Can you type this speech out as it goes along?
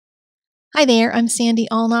Hi there, I'm Sandy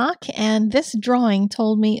Allnock, and this drawing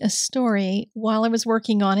told me a story while I was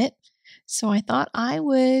working on it. So I thought I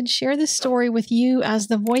would share this story with you as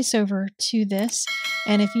the voiceover to this.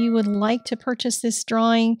 And if you would like to purchase this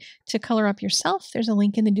drawing to color up yourself, there's a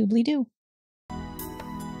link in the doobly doo.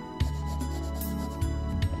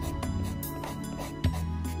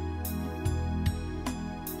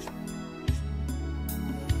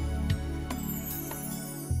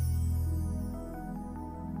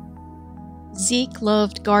 Zeke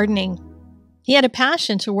loved gardening. He had a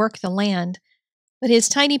passion to work the land, but his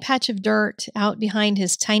tiny patch of dirt out behind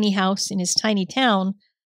his tiny house in his tiny town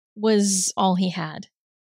was all he had.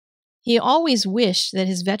 He always wished that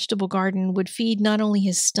his vegetable garden would feed not only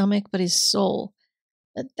his stomach but his soul,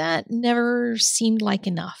 but that never seemed like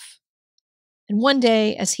enough. And one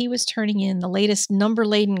day, as he was turning in the latest number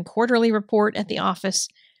laden quarterly report at the office,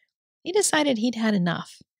 he decided he'd had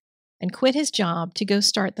enough and quit his job to go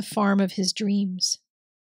start the farm of his dreams.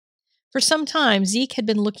 For some time, Zeke had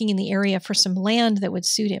been looking in the area for some land that would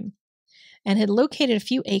suit him and had located a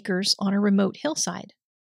few acres on a remote hillside.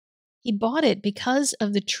 He bought it because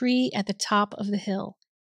of the tree at the top of the hill.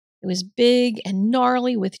 It was big and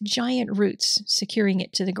gnarly with giant roots securing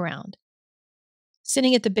it to the ground.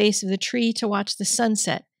 Sitting at the base of the tree to watch the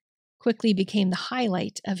sunset quickly became the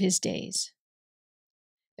highlight of his days.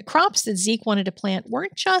 The crops that Zeke wanted to plant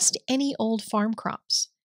weren't just any old farm crops.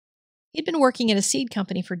 He'd been working at a seed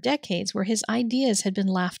company for decades where his ideas had been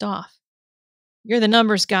laughed off. "You're the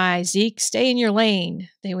numbers guy, Zeke. Stay in your lane,"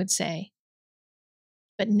 they would say.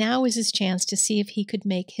 But now was his chance to see if he could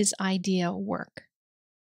make his idea work.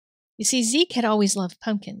 You see, Zeke had always loved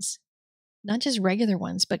pumpkins. Not just regular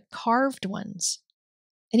ones, but carved ones.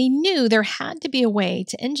 And he knew there had to be a way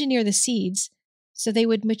to engineer the seeds so they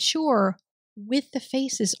would mature with the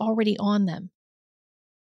faces already on them.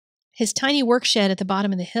 His tiny workshed at the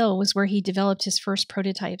bottom of the hill was where he developed his first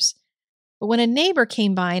prototypes. But when a neighbor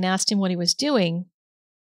came by and asked him what he was doing,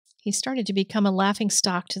 he started to become a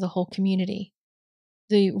laughingstock to the whole community.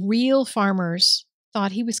 The real farmers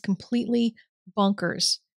thought he was completely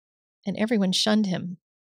bonkers, and everyone shunned him.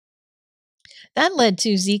 That led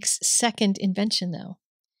to Zeke's second invention, though.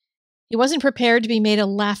 He wasn't prepared to be made a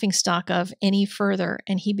laughingstock of any further,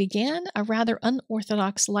 and he began a rather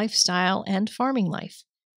unorthodox lifestyle and farming life.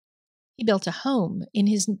 He built a home in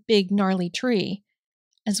his big, gnarly tree,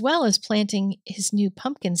 as well as planting his new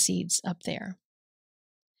pumpkin seeds up there.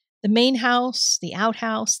 The main house, the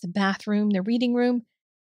outhouse, the bathroom, the reading room,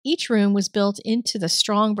 each room was built into the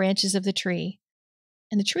strong branches of the tree,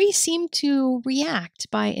 and the tree seemed to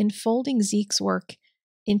react by enfolding Zeke's work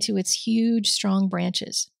into its huge, strong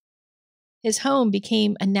branches. His home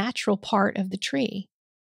became a natural part of the tree,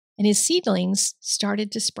 and his seedlings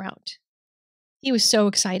started to sprout. He was so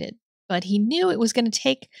excited, but he knew it was going to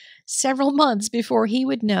take several months before he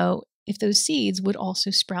would know if those seeds would also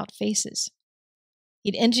sprout faces.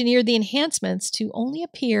 He'd engineered the enhancements to only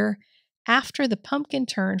appear after the pumpkin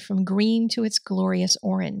turned from green to its glorious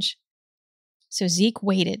orange. So Zeke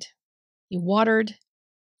waited. He watered,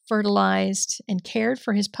 fertilized, and cared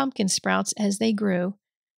for his pumpkin sprouts as they grew,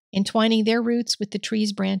 entwining their roots with the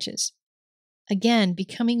tree's branches, again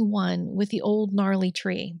becoming one with the old gnarly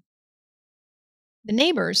tree. The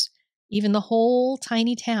neighbors, even the whole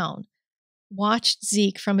tiny town, watched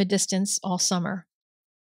Zeke from a distance all summer.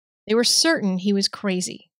 They were certain he was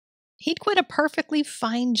crazy. He'd quit a perfectly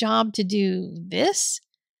fine job to do this?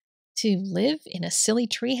 To live in a silly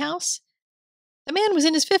treehouse? The man was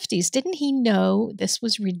in his 50s. Didn't he know this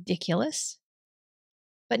was ridiculous?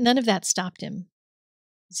 But none of that stopped him.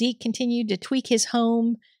 Zeke continued to tweak his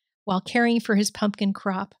home while caring for his pumpkin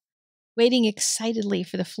crop, waiting excitedly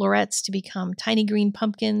for the florets to become tiny green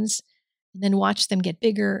pumpkins, and then watch them get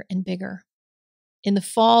bigger and bigger. In the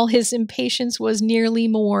fall, his impatience was nearly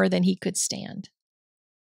more than he could stand.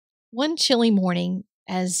 One chilly morning,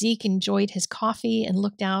 as Zeke enjoyed his coffee and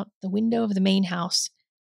looked out the window of the main house,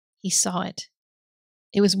 he saw it.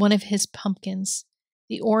 It was one of his pumpkins,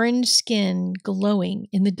 the orange skin glowing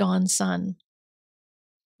in the dawn sun.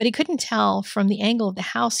 But he couldn't tell from the angle of the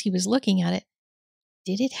house he was looking at it.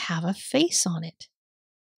 Did it have a face on it?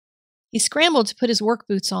 He scrambled to put his work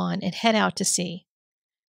boots on and head out to see.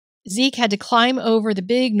 Zeke had to climb over the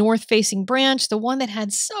big north-facing branch, the one that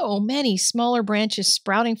had so many smaller branches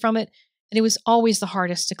sprouting from it, and it was always the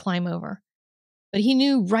hardest to climb over. But he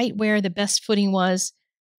knew right where the best footing was,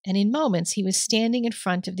 and in moments he was standing in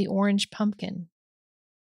front of the orange pumpkin.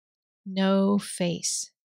 No face.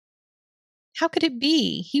 How could it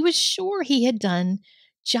be? He was sure he had done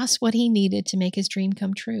just what he needed to make his dream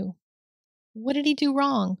come true. What did he do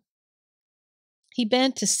wrong? He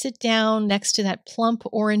bent to sit down next to that plump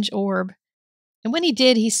orange orb, And when he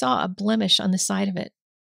did, he saw a blemish on the side of it.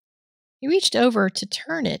 He reached over to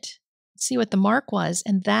turn it, see what the mark was,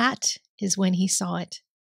 and that is when he saw it.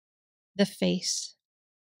 The face.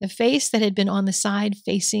 The face that had been on the side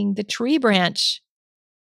facing the tree branch.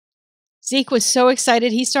 Zeke was so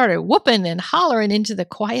excited he started whooping and hollering into the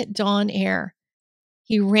quiet dawn air.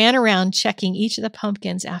 He ran around checking each of the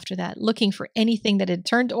pumpkins after that, looking for anything that had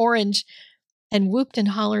turned orange, and whooped and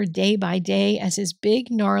hollered day by day as his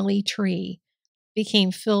big, gnarly tree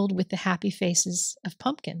became filled with the happy faces of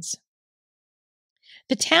pumpkins.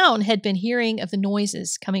 The town had been hearing of the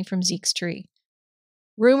noises coming from Zeke's tree.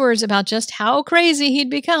 Rumors about just how crazy he'd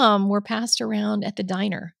become were passed around at the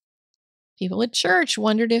diner. People at church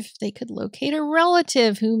wondered if they could locate a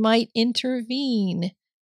relative who might intervene.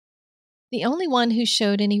 The only one who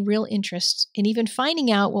showed any real interest in even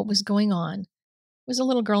finding out what was going on was a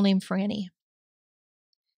little girl named Franny.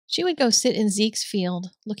 She would go sit in Zeke's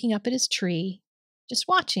field, looking up at his tree, just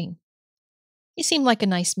watching. He seemed like a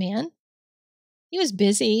nice man. He was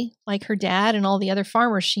busy, like her dad and all the other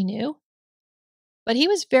farmers she knew. But he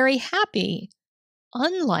was very happy,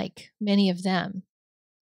 unlike many of them.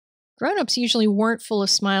 Grown-ups usually weren't full of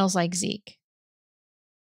smiles like Zeke.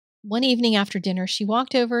 One evening after dinner, she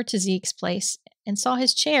walked over to Zeke's place and saw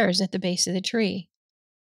his chairs at the base of the tree.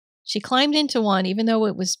 She climbed into one, even though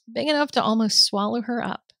it was big enough to almost swallow her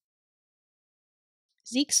up.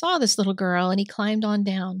 Zeke saw this little girl and he climbed on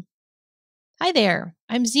down. "Hi there,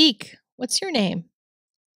 I'm Zeke. What's your name?"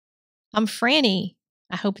 "I'm Franny.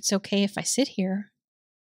 I hope it's okay if I sit here."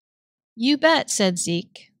 "You bet," said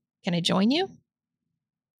Zeke. "Can I join you?"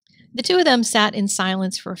 The two of them sat in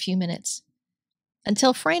silence for a few minutes,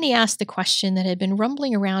 until Franny asked the question that had been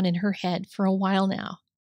rumbling around in her head for a while now.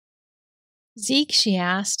 "Zeke," she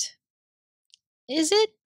asked, "is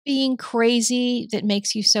it being crazy that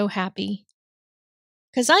makes you so happy?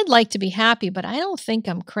 Because I'd like to be happy, but I don't think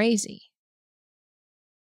I'm crazy."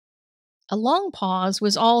 A long pause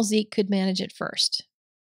was all Zeke could manage at first,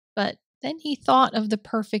 but then he thought of the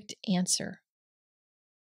perfect answer.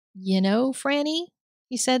 "You know, Franny,"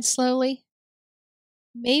 he said slowly,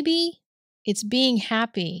 "maybe it's being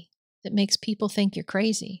happy that makes people think you're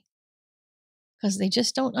crazy, because they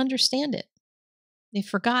just don't understand it. They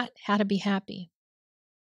forgot how to be happy."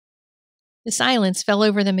 The silence fell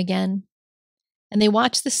over them again, and they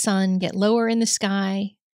watched the sun get lower in the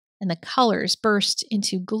sky, and the colors burst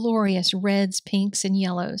into glorious reds, pinks, and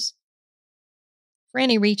yellows.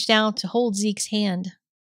 Franny reached out to hold Zeke's hand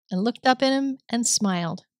and looked up at him and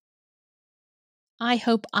smiled. "I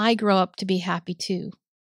hope I grow up to be happy too."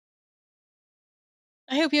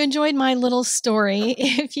 I hope you enjoyed my little story.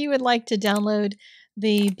 If you would like to download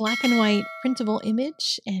the black and white printable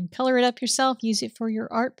image and color it up yourself, use it for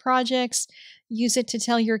your art projects, use it to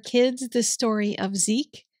tell your kids the story of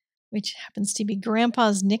Zeke, which happens to be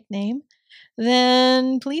Grandpa's nickname,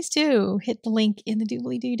 then please do hit the link in the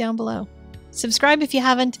doobly-doo down below. Subscribe if you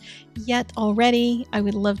haven't yet already. I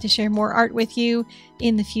would love to share more art with you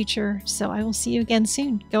in the future, so I will see you again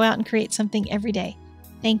soon. Go out and create something every day.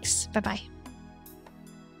 Thanks. Bye-bye.